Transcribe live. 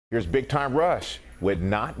Here's Big Time Rush with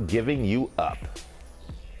Not Giving You Up.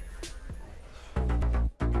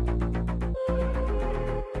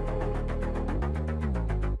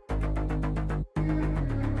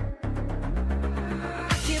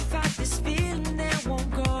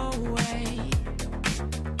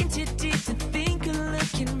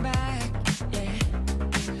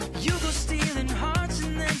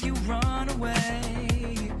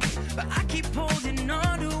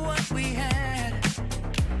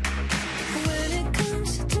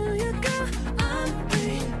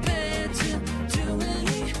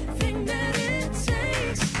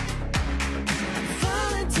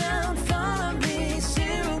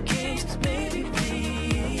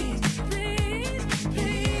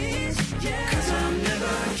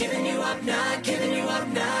 Not giving you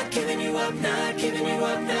up, not giving you up, not giving you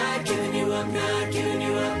up, not giving you up, not giving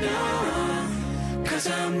you up, no. 'Cause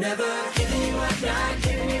I'm never giving you up, not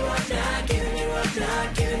giving you up, not giving you up,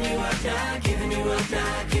 not giving you up, not giving you up,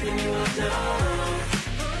 not giving you up, no.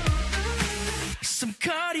 Some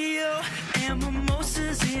cardio and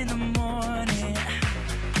mimosas in the morning.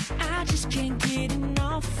 I just can't get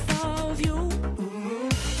enough of you.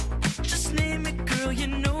 Just name it, girl, you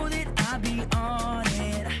know that I'll be on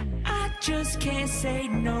it. Just can't say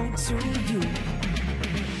no to you.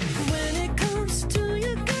 When it comes to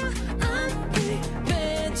you, girl, I'm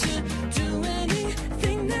prepared to do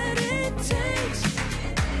anything that it takes.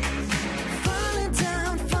 Falling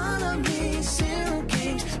down, follow me, zero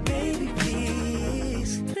games, baby,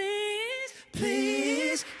 please, please,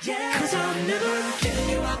 please, yeah. 'Cause I'm never giving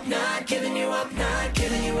you up, not giving you up, not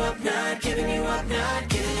giving you up, not giving you up, not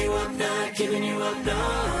giving you up, not giving you up,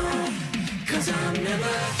 no. 'Cause I'm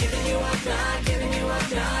never giving you up, not giving you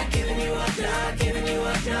up, not giving you up, not giving you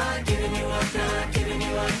up, not giving you up, not giving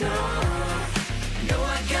you up, no. No,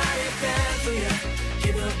 I got it bad for you.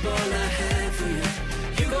 Give up all I had for you.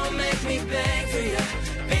 You gon' make me beg for you.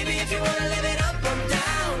 Baby, if you wanna live it up, I'm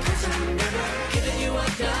down. 'Cause I'm never giving you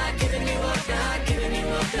up, not giving you up, not giving you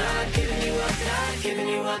up, not giving you up, not giving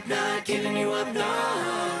you up, not giving you up, no.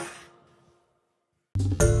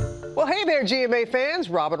 Well, hey there, GMA fans.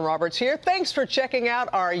 Robin Roberts here. Thanks for checking out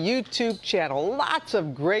our YouTube channel. Lots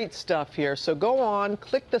of great stuff here. So go on,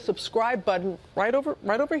 click the subscribe button right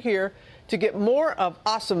over here to get more of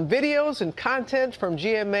awesome videos and content from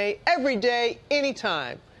GMA every day,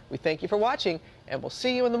 anytime. We thank you for watching, and we'll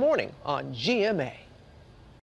see you in the morning on GMA.